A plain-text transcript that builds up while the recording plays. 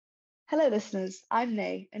Hello, listeners. I'm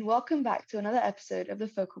Nay, and welcome back to another episode of the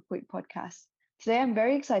Focal Point podcast. Today, I'm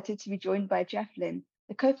very excited to be joined by Jeff Lynn,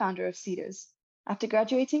 the co founder of Cedars. After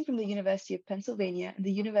graduating from the University of Pennsylvania and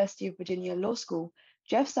the University of Virginia Law School,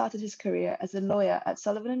 Jeff started his career as a lawyer at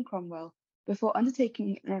Sullivan and Cromwell before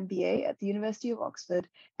undertaking an MBA at the University of Oxford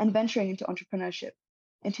and venturing into entrepreneurship.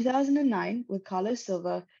 In 2009, with Carlos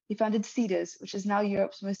Silva, he founded Cedars, which is now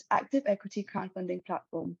Europe's most active equity crowdfunding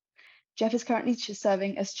platform. Jeff is currently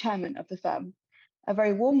serving as chairman of the firm. A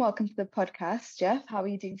very warm welcome to the podcast, Jeff. How are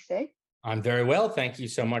you doing today? I'm very well. Thank you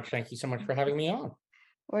so much. Thank you so much for having me on.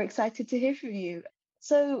 We're excited to hear from you.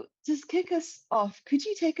 So, just kick us off, could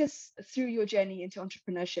you take us through your journey into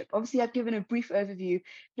entrepreneurship? Obviously, I've given a brief overview,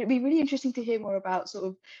 but it'd be really interesting to hear more about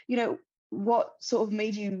what sort of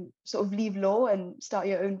made you sort of leave law and start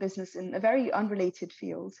your own business in a very unrelated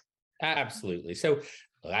field. Absolutely. So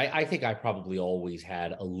I think I probably always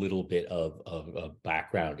had a little bit of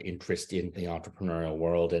background interest in the entrepreneurial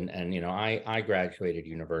world. And I graduated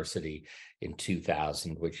university in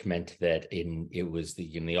 2000, which meant that in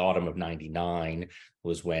the autumn of 99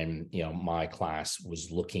 was when, my class was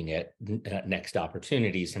looking at next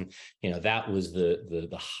opportunities. And, that was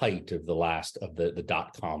the height of the last of the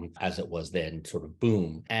dot-com, as it was then, sort of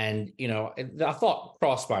boom. And, the thought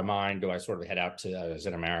crossed my mind, I was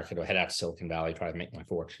in America, do I head out to Silicon Valley, try to make my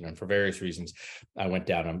fortune? And for various reasons, I went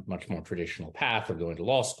down a much more traditional path of going to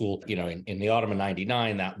law school. In the autumn of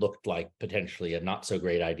 99, that looked like potentially a not so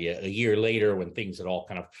great idea. A year later, when things had all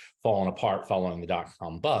kind of fallen apart following the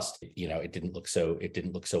dot-com bust, it didn't look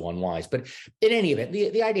so unwise. But in any event,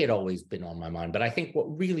 the idea had always been on my mind. But I think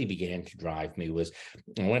what really began to drive me was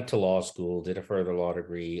I went to law school, did a further law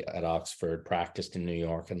degree at Oxford, practiced in New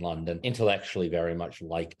York and London, intellectually very much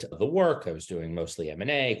liked the work. I was doing mostly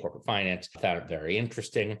M&A, corporate finance, found it very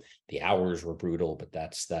interesting. The hours were brutal, but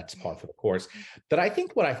that's par for the course. But I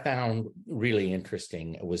think what I found really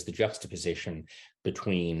interesting was the juxtaposition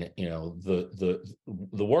between the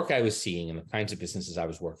work I was seeing and the kinds of businesses I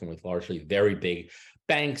was working with, largely very big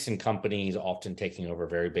banks and companies, often taking over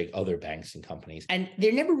very big other banks and companies. And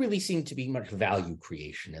there never really seemed to be much value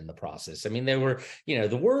creation in the process. I mean, there were,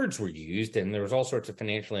 the words were used and there was all sorts of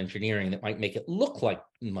financial engineering that might make it look like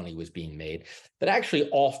money was being made, but actually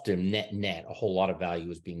often net, a whole lot of value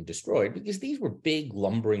was being destroyed because these were big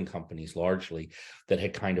lumbering companies largely that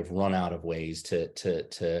had kind of run out of ways to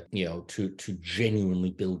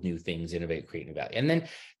genuinely build new things, innovate, create new value. And then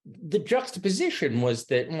the juxtaposition was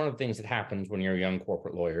that one of the things that happens when you're a young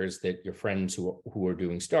corporate lawyer is that your friends who are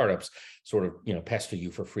doing startups sort of, pester you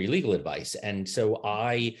for free legal advice. And so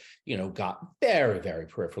I, got very, very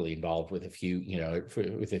peripherally involved with a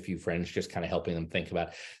few friends, just kind of helping them think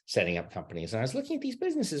about setting up companies. And I was looking at these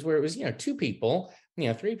businesses where it was, two people,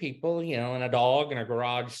 three people, and a dog in a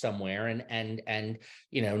garage somewhere and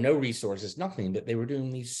no resources, nothing, but they were doing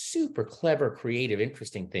these super clever, creative,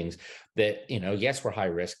 interesting things that, yes, were high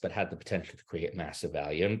risk, but had the potential to create massive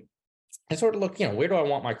value. And I sort of look, where do I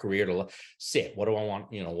want my career to sit? What do I want,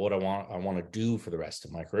 I want to do for the rest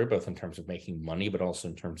of my career, both in terms of making money, but also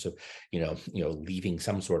in terms of, leaving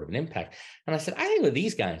some sort of an impact. And I said, I think what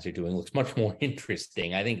these guys are doing looks much more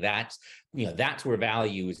interesting. I think that's where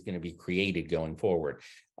value is going to be created going forward.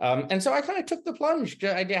 And so I kind of took the plunge.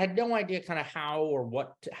 I had no idea kind of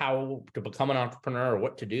how to become an entrepreneur or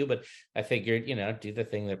what to do, but I figured, do the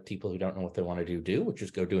thing that people who don't know what they want to do, which is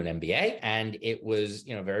go do an MBA. And it was,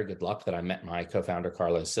 very good luck that I met my co-founder,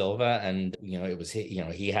 Carlos Silva. And, it was,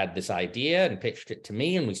 he had this idea and pitched it to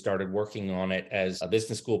me and we started working on it as a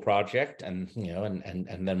business school project. And,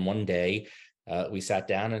 and then one day, we sat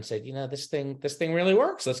down and said, this thing really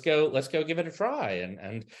works. Let's go give it a try.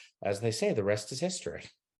 And as they say, the rest is history.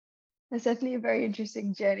 That's definitely a very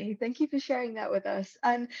interesting journey. Thank you for sharing that with us.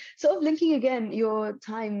 And sort of linking again your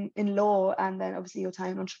time in law and then obviously your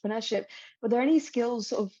time in entrepreneurship, were there any skills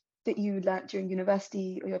sort of that you learned during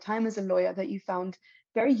university or your time as a lawyer that you found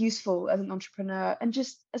very useful as an entrepreneur? And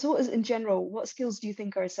just as well as in general, what skills do you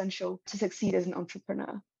think are essential to succeed as an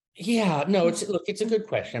entrepreneur? Yeah, no, it's a good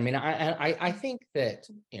question. I mean, I think that,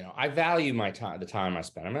 I value my time, the time I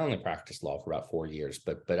spent. I only practiced law for about 4 years,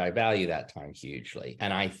 but I value that time hugely.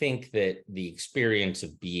 And I think that the experience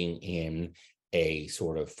of being in a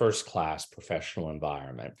sort of first-class professional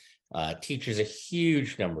environment teaches a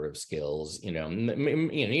huge number of skills.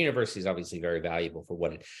 University is obviously very valuable for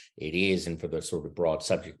what it is and for the sort of broad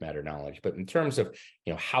subject matter knowledge. But in terms of,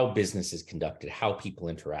 how business is conducted, how people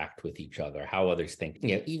interact with each other, how others think,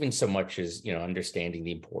 even so much as, understanding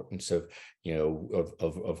the importance of,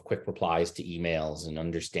 of quick replies to emails and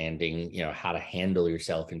understanding, how to handle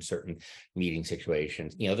yourself in certain meeting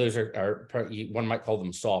situations. Those are one might call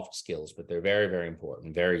them soft skills, but they're very, very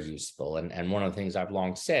important, very useful. And one of the things I've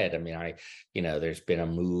long said, there's been a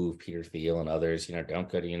move, Peter Thiel and others, don't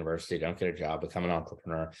go to university, don't get a job, become an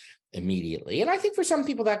entrepreneur immediately. And I think for some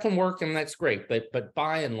people that can work and that's great. But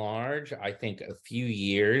by and large, I think a few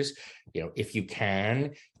years, if you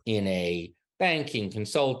can, in a banking,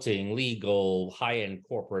 consulting, legal, high-end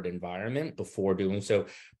corporate environment before doing so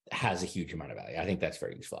has a huge amount of value. I think that's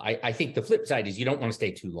very useful. I think the flip side is you don't want to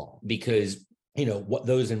stay too long because, what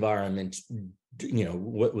those environments,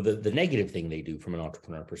 what the negative thing they do from an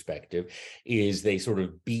entrepreneur perspective is they sort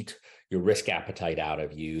of beat your risk appetite out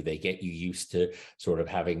of you. They get you used to sort of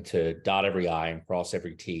having to dot every I and cross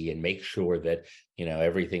every T and make sure that,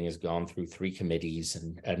 everything has gone through 3 committees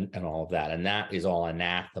and all of that. And that is all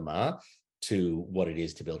anathema to what it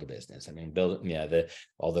is to build a business.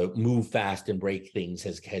 Although move fast and break things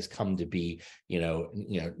has come to be,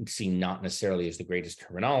 seen not necessarily as the greatest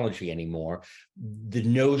terminology anymore. The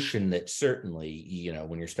notion that certainly,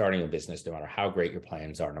 when you're starting a business, no matter how great your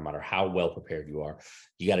plans are, no matter how well prepared you are,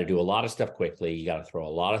 you got to do a lot of stuff quickly. You got to throw a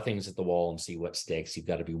lot of things at the wall and see what sticks. You've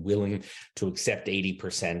got to be willing to accept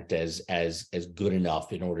 80% as good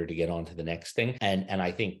enough in order to get on to the next thing. And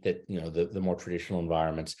I think that, the more traditional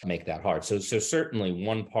environments make that hard. So certainly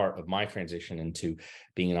one part of my transition into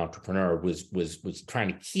being an entrepreneur was trying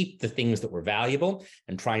to keep the things that were valuable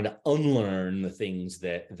and trying to unlearn the things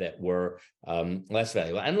that were less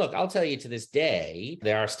valuable. And look, I'll tell you, to this day,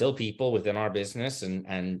 there are still people within our business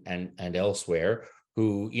and elsewhere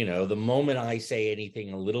who, the moment I say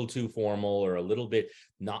anything a little too formal or a little bit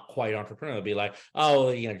not quite entrepreneurial, be like,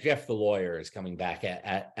 oh, Jeff the lawyer is coming back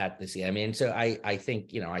at this. So I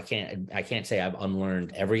think, I can't say I've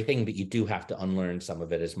unlearned everything, but you do have to unlearn some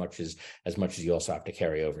of it as much as you also have to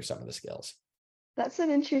carry over some of the skills. That's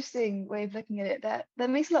an interesting way of looking at it. That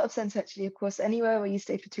makes a lot of sense, actually. Of course, anywhere where you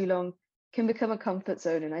stay for too long can become a comfort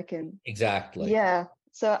zone, and I can exactly. Yeah.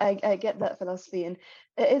 So I get that philosophy, and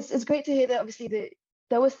it's great to hear that obviously that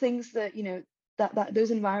there were things that that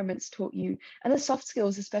those environments taught you, and the soft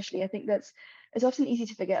skills especially. I think it's often easy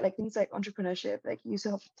to forget, like things like entrepreneurship, like you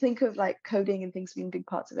sort of think of like coding and things being big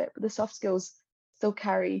parts of it, but the soft skills still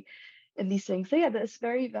carry in these things. So yeah, that's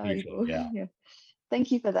very valuable. Usually, yeah. Yeah.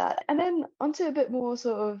 Thank you for that. And then onto a bit more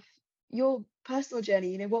sort of your personal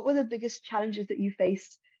journey. What were the biggest challenges that you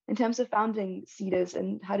faced in terms of founding Seedrs,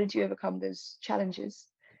 and how did you overcome those challenges?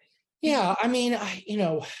 Yeah,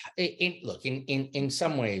 in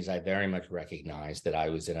some ways, I very much recognize that I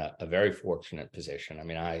was in a very fortunate position.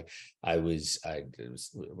 When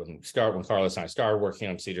Carlos and I started working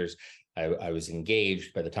on Seedrs, I was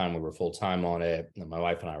engaged by the time we were full-time on it. My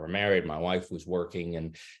wife and I were married. My wife was working.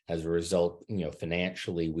 And as a result,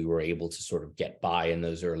 financially, we were able to sort of get by in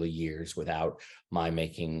those early years without my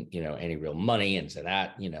making, any real money. And so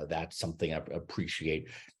that, that's something I appreciate,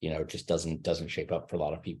 just doesn't shape up for a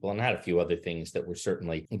lot of people. And I had a few other things that were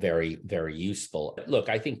certainly very, very useful. Look,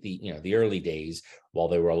 I think the early days, while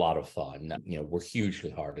they were a lot of fun, were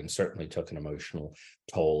hugely hard and certainly took an emotional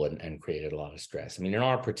toll and created a lot of stress. In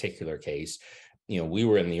our particular case, we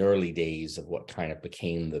were in the early days of what kind of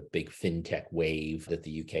became the big fintech wave that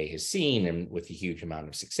the UK has seen, and with a huge amount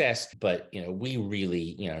of success. But, we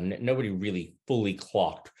really, nobody really fully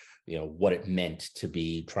clocked what it meant to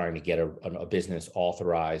be trying to get a business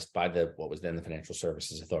authorized by what was then the Financial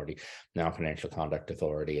Services Authority, now Financial Conduct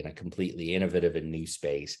Authority, in a completely innovative and new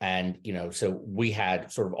space. And, so we had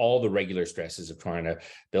sort of all the regular stresses of trying to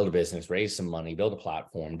build a business, raise some money, build a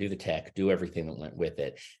platform, do the tech, do everything that went with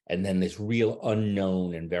it. And then this real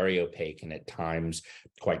unknown and very opaque and at times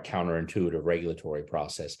quite counterintuitive regulatory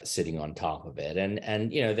process sitting on top of it.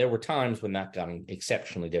 And there were times when that got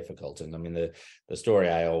exceptionally difficult. And the story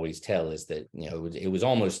I always tell is that,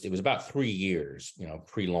 it was about 3 years,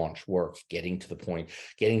 pre-launch work, getting to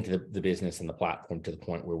the business and the platform to the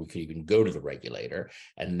point where we could even go to the regulator,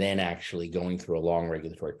 and then actually going through a long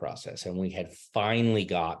regulatory process. And we had finally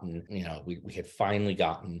gotten,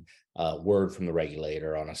 word from the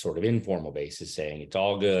regulator on a sort of informal basis saying, it's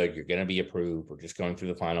all good, you're going to be approved, we're just going through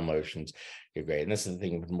the final motions, you're great. And this is the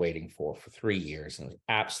thing we've been waiting for 3 years, and it was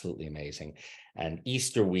absolutely amazing. And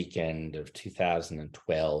Easter weekend of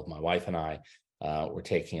 2012, my wife and I were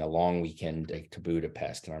taking a long weekend to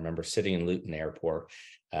Budapest. And I remember sitting in Luton Airport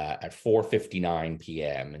at 4:59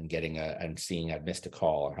 p.m. and seeing I'd missed a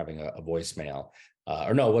call and having a voicemail.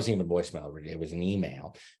 Or no, it wasn't even a voicemail. It was an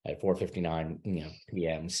email at 4:59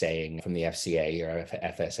 p.m. saying from the FCA or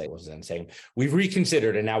FSA was then saying, we've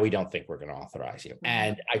reconsidered and now we don't think we're going to authorize you.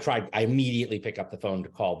 And I immediately pick up the phone to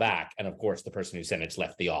call back. And of course, the person who sent it's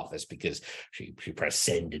left the office because she pressed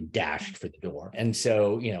send and dashed for the door. And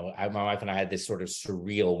so, my wife and I had this sort of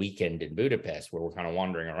surreal weekend in Budapest where we're kind of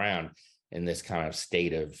wandering around in this kind of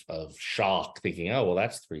state of shock, thinking, oh, well,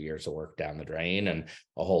 that's 3 years of work down the drain and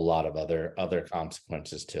a whole lot of other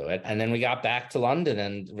consequences to it. And then we got back to London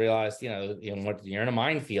and realized, what you're in a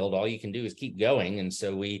minefield, all you can do is keep going. And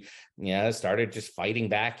so we, started just fighting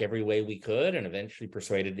back every way we could and eventually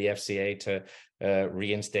persuaded the FCA to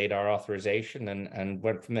reinstate our authorization and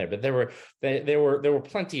went from there. But there were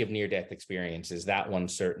plenty of near-death experiences. That one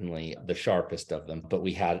certainly the sharpest of them. But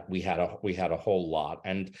we had a whole lot.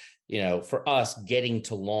 And for us, getting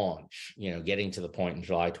to launch, getting to the point in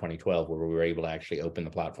July 2012 where we were able to actually open the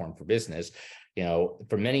platform for business,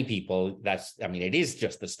 for many people, it is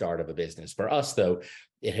just the start of a business. For us, though,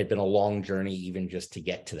 it had been a long journey, even just to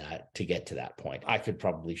get to that point. I could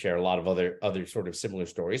probably share a lot of other sort of similar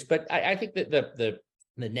stories, but I think that the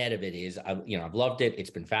net of it is, I've loved it.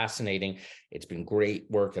 It's been fascinating. It's been great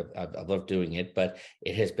work. I've loved doing it, but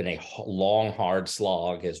it has been a long, hard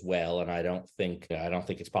slog as well. And I don't think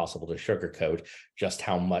it's possible to sugarcoat just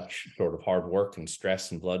how much sort of hard work and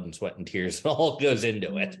stress and blood and sweat and tears all goes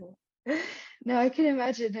into it. No, I can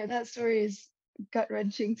imagine. That story is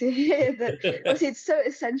gut-wrenching to hear. That obviously it's so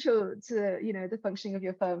essential to the functioning of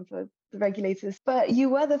your firm for the regulators. But you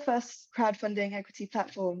were the first crowdfunding equity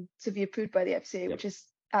platform to be approved by the FCA, which is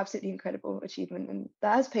absolutely incredible achievement, and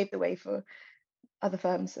that has paved the way for other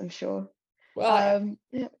firms, I'm sure. Well,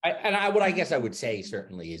 what I guess I would say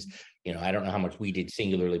certainly is, I don't know how much we did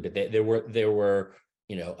singularly, but there were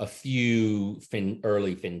a few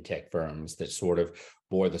early fintech firms that sort of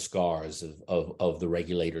bore the scars of the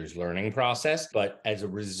regulators' learning process. But as a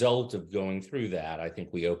result of going through that, I think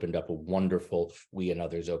we and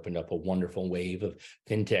others opened up a wonderful wave of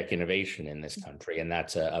fintech innovation in this country. And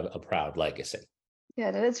that's a proud legacy.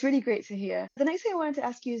 Yeah, no, that's really great to hear. The next thing I wanted to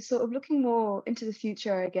ask you is sort of looking more into the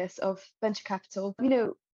future, I guess, of venture capital.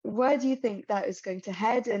 Where do you think that is going to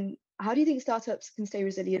head? And how do you think startups can stay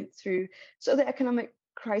resilient through sort of the economic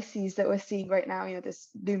crises that we're seeing right now? This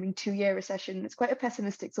looming 2-year recession. It's quite a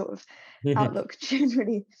pessimistic sort of outlook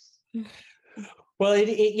generally. Well, it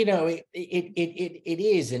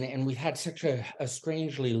is, and we've had such a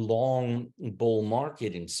strangely long bull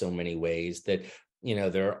market in so many ways that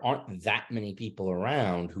there aren't that many people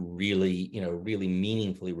around who really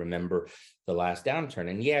meaningfully remember the last downturn.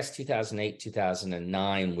 And yes, 2008,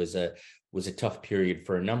 2009 was a tough period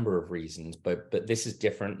for a number of reasons, but this is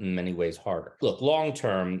different in many ways harder. Look, long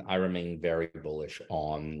term, I remain very bullish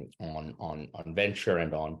on venture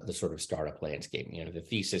and on the sort of startup landscape. The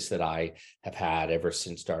thesis that I have had ever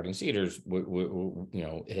since starting Seedrs,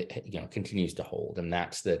 continues to hold, and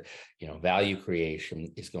that's that value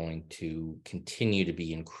creation is going to continue to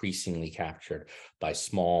be increasingly captured by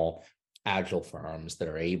small, agile firms that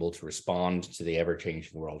are able to respond to the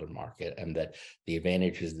ever-changing world and market, and that the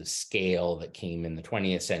advantages of scale that came in the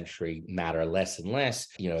 20th century matter less and less,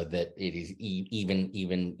 that it is even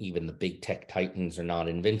the big tech titans are not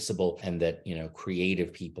invincible, and that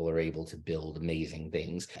creative people are able to build amazing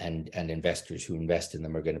things, and investors who invest in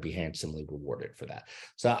them are going to be handsomely rewarded for that.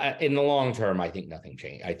 So in the long term, I think nothing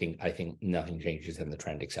changes. I think nothing changes, and the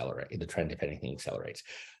trend accelerates. The trend, if anything, accelerates.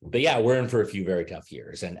 But yeah, we're in for a few very tough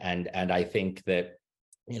years, and I think that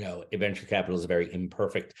venture capital is a very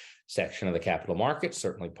imperfect section of the capital market.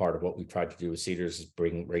 Certainly part of what we tried to do with Seedrs is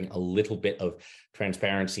bring a little bit of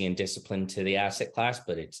transparency and discipline to the asset class,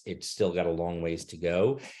 but it's still got a long ways to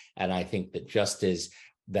go. And I think that just as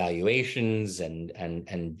valuations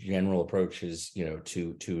and general approaches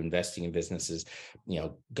to investing in businesses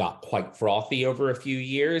got quite frothy over a few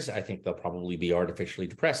years, I think they'll probably be artificially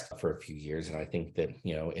depressed for a few years. And I think that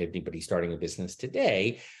anybody starting a business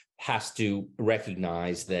today has to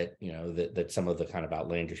recognize that that some of the kind of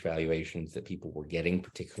outlandish valuations that people were getting,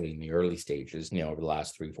 particularly in the early stages, over the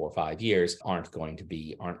last 3, 4, 5 years, aren't going to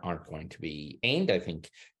be aimed. I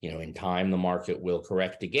think in time the market will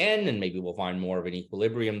correct again, and maybe we'll find more of an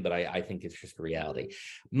equilibrium. But I think it's just a reality.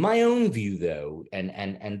 My own view, though,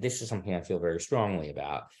 and this is something I feel very strongly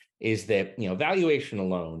about, is that, valuation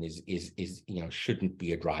alone is shouldn't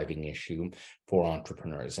be a driving issue for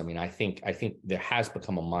entrepreneurs. I mean, I think there has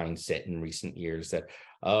become a mindset in recent years that,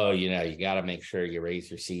 oh, you got to make sure you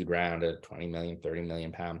raise your seed round at 20 million, 30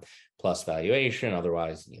 million pound plus valuation.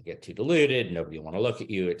 Otherwise you get too diluted. Nobody will want to look at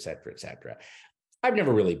you, et cetera, et cetera. I've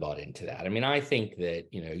never really bought into that. I mean, I think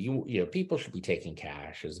that, people should be taking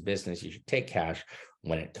cash as a business. You should take cash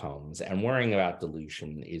when it comes, and worrying about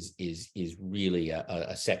dilution is really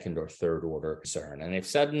a second or third order concern. And if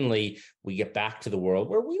suddenly we get back to the world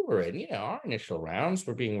where we were in, our initial rounds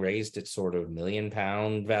were being raised at sort of £1 million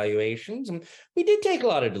valuations, and we did take a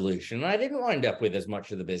lot of dilution. And I didn't wind up with as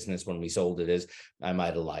much of the business when we sold it as I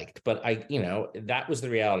might have liked, but that was the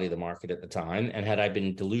reality of the market at the time. And had I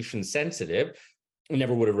been dilution sensitive, we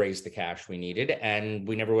never would have raised the cash we needed, and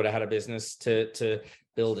we never would have had a business to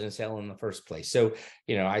build and sell in the first place. So,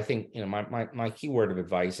 I think, my key word of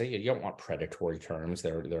advice, you don't want predatory terms.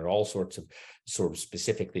 There are all sorts of sort of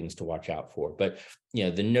specific things to watch out for. But,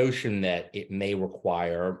 the notion that it may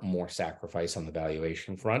require more sacrifice on the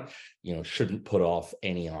valuation front, shouldn't put off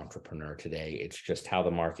any entrepreneur today. It's just how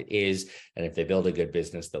the market is. And if they build a good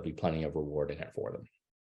business, there'll be plenty of reward in it for them.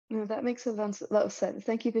 No, that makes a lot of sense.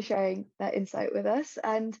 Thank you for sharing that insight with us.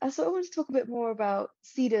 And I sort of want to talk a bit more about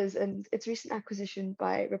Seedrs and its recent acquisition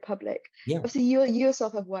by Republic. Yeah. Obviously, you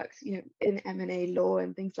yourself have worked, in M&A law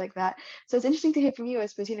and things like that. So it's interesting to hear from you. I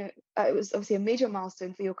suppose, it was obviously a major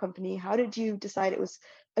milestone for your company. How did you decide it was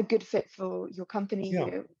a good fit for your company,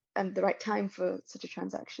 and the right time for such a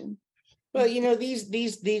transaction? Well,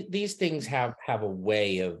 these things have a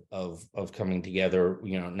way of coming together,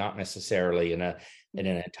 not necessarily in an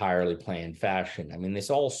entirely planned fashion. I mean, this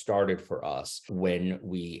all started for us when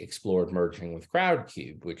we explored merging with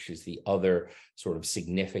Crowdcube, which is the other sort of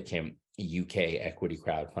significant UK equity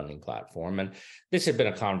crowdfunding platform. And this had been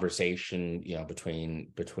a conversation,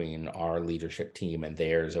 between our leadership team and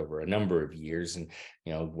theirs over a number of years. And,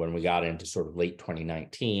 when we got into sort of late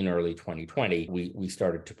 2019, early 2020, we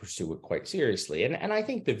started to pursue it quite seriously. And I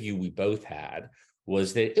think the view we both had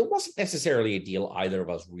was that it wasn't necessarily a deal either of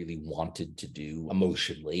us really wanted to do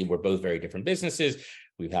emotionally. We're both very different businesses.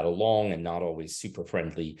 We've had a long and not always super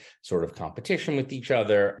friendly sort of competition with each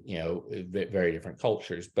other, very different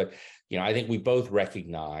cultures. But, I think we both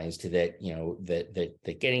recognized that,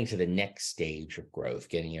 that getting to the next stage of growth,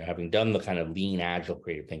 having done the kind of lean, agile,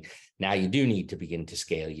 creative thing, now you do need to begin to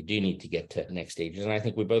scale. You do need to get to the next stages. And I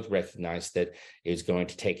think we both recognized that it was going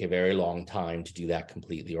to take a very long time to do that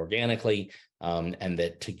completely organically. And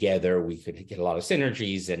that together we could get a lot of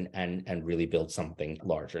synergies and really build something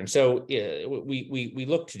larger. And so we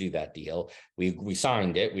looked to do that deal. We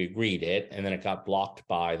signed it, we agreed it, and then it got blocked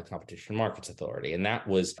by the Competition Markets Authority. And that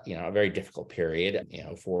was, a very difficult period,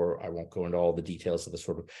 I won't go into all the details of the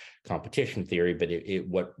sort of competition theory,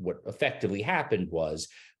 but what effectively happened was,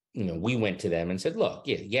 we went to them and said, look,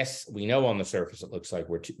 yes, we know on the surface it looks like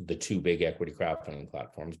we're the two big equity crowdfunding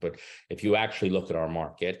platforms, but if you actually look at our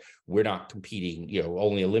market, we're not competing,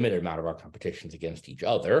 only a limited amount of our competition's against each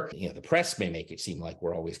other. The press may make it seem like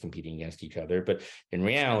we're always competing against each other, but in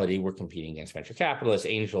reality, we're competing against venture capitalists,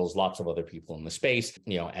 angels, lots of other people in the space,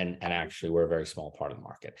 and actually we're a very small part of the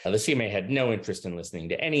market. The CMA had no interest in listening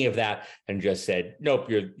to any of that and just said, nope,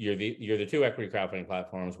 you're the two equity crowdfunding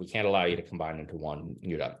platforms. We can't allow you to combine into one.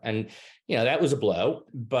 You're done. And, that was a blow.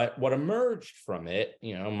 But what emerged from it,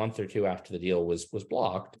 a month or two after the deal was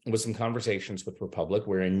blocked, was some conversations with Republic,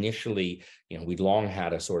 where initially, we'd long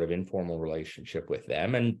had a sort of informal relationship with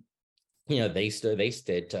them. And, they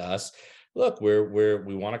said to us, look,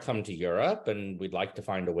 we want to come to Europe and we'd like to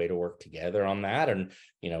find a way to work together on that. And,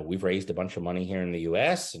 we've raised a bunch of money here in the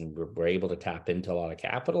US and we're able to tap into a lot of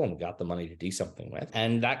capital and we got the money to do something with.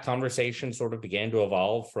 And that conversation sort of began to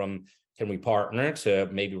evolve from, can we partner, to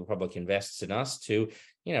maybe Republic invests in us, to,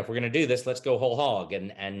 if we're going to do this, let's go whole hog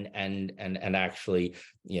and actually,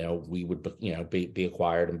 we would, be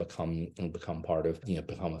acquired and become part of,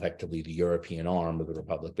 become effectively the European arm of the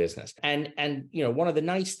Republic business. And one of the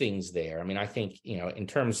nice things there, I mean, I think, in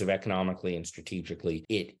terms of economically and strategically,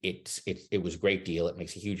 it was a great deal. It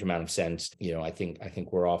makes a huge amount of sense. I think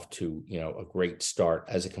we're off to, a great start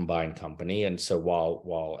as a combined company. And so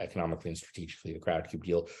while economically and strategically the Crowdcube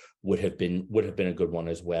deal would have been a good one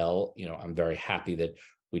as well, I'm very happy that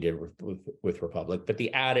we did with Republic. But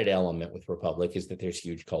the added element with Republic is that there's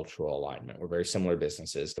huge cultural alignment. We're very similar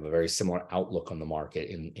businesses, have a very similar outlook on the market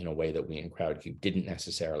in a way that we in Crowdcube didn't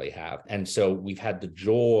necessarily have. And so we've had the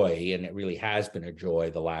joy, and it really has been a joy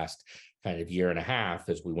the last kind of year and a half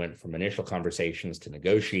as we went from initial conversations to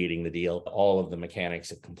negotiating the deal, all of the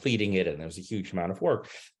mechanics of completing it. And there was a huge amount of work.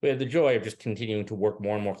 We had the joy of just continuing to work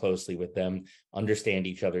more and more closely with them, understand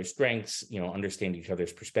each other's strengths, understand each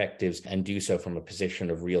other's perspectives, and do so from a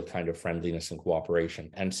position of real kind of friendliness and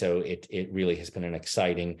cooperation. And so it really has been an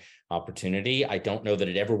exciting opportunity. I don't know that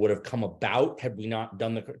it ever would have come about had we not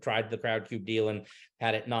tried the Crowdcube deal and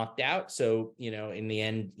had it knocked out. So, in the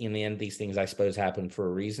end, these things, I suppose, happen for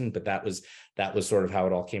a reason, but that was sort of how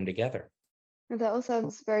it all came together. That all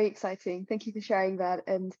sounds very exciting. Thank you for sharing that.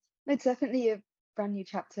 And it's definitely a brand new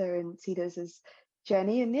chapter in Cedar's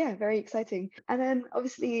journey. And yeah, very exciting. And then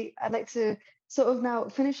obviously, I'd like to sort of now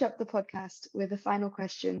finish up the podcast with a final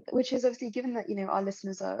question, which is obviously, given that, our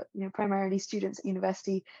listeners are, primarily students at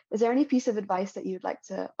university, is there any piece of advice that you'd like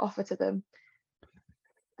to offer to them?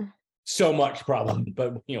 So much problem,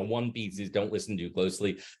 but one piece is don't listen too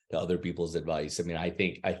closely to other people's advice. I mean, I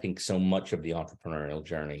think so much of the entrepreneurial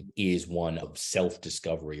journey is one of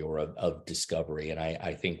self-discovery or of discovery, and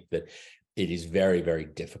I think that it is very, very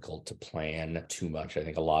difficult to plan too much. I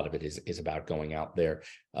think a lot of it is about going out there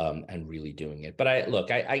and really doing it. But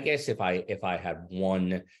I guess if I had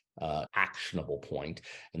one actionable point,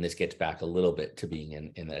 and this gets back a little bit to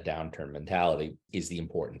being in a downturn mentality, is the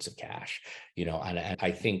importance of cash. And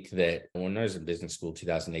I think that when I was in business school,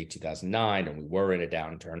 2008, 2009, and we were in a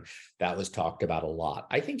downturn, that was talked about a lot.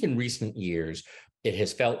 I think in recent years, it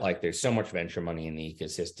has felt like there's so much venture money in the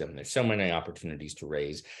ecosystem. There's so many opportunities to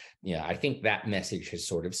raise. I think that message has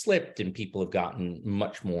sort of slipped, and people have gotten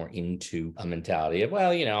much more into a mentality of,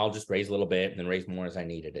 well, I'll just raise a little bit and then raise more as I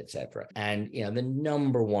need it, et cetera. And, the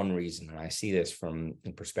number one reason, and I see this from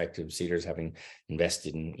the perspective of Cedar's having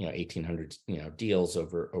invested in, 1,800, deals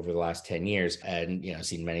over the last 10 years, and,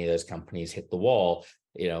 seen many of those companies hit the wall.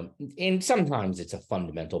 And sometimes it's a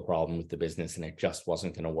fundamental problem with the business and it just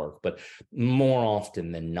wasn't going to work. But more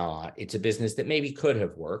often than not, it's a business that maybe could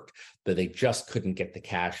have worked, but they just couldn't get the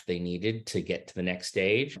cash they needed to get to the next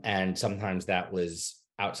stage. And sometimes that was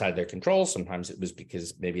outside their control. Sometimes it was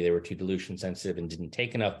because maybe they were too dilution sensitive and didn't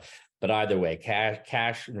take enough. But either way,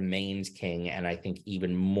 cash remains king. And I think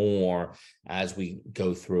even more as we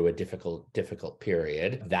go through a difficult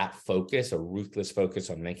period, that focus, a ruthless focus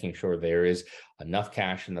on making sure there is enough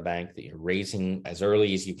cash in the bank that you're raising as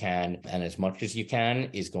early as you can and as much as you can,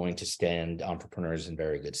 is going to stand entrepreneurs in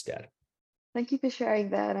very good stead. Thank you for sharing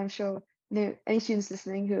that. I'm sure any students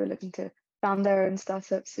listening who are looking to found their own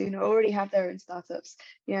startups, already have their own startups,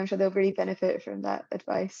 I'm sure they'll really benefit from that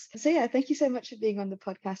advice. So yeah, thank you so much for being on the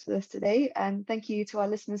podcast with us today. And thank you to our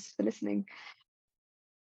listeners for listening.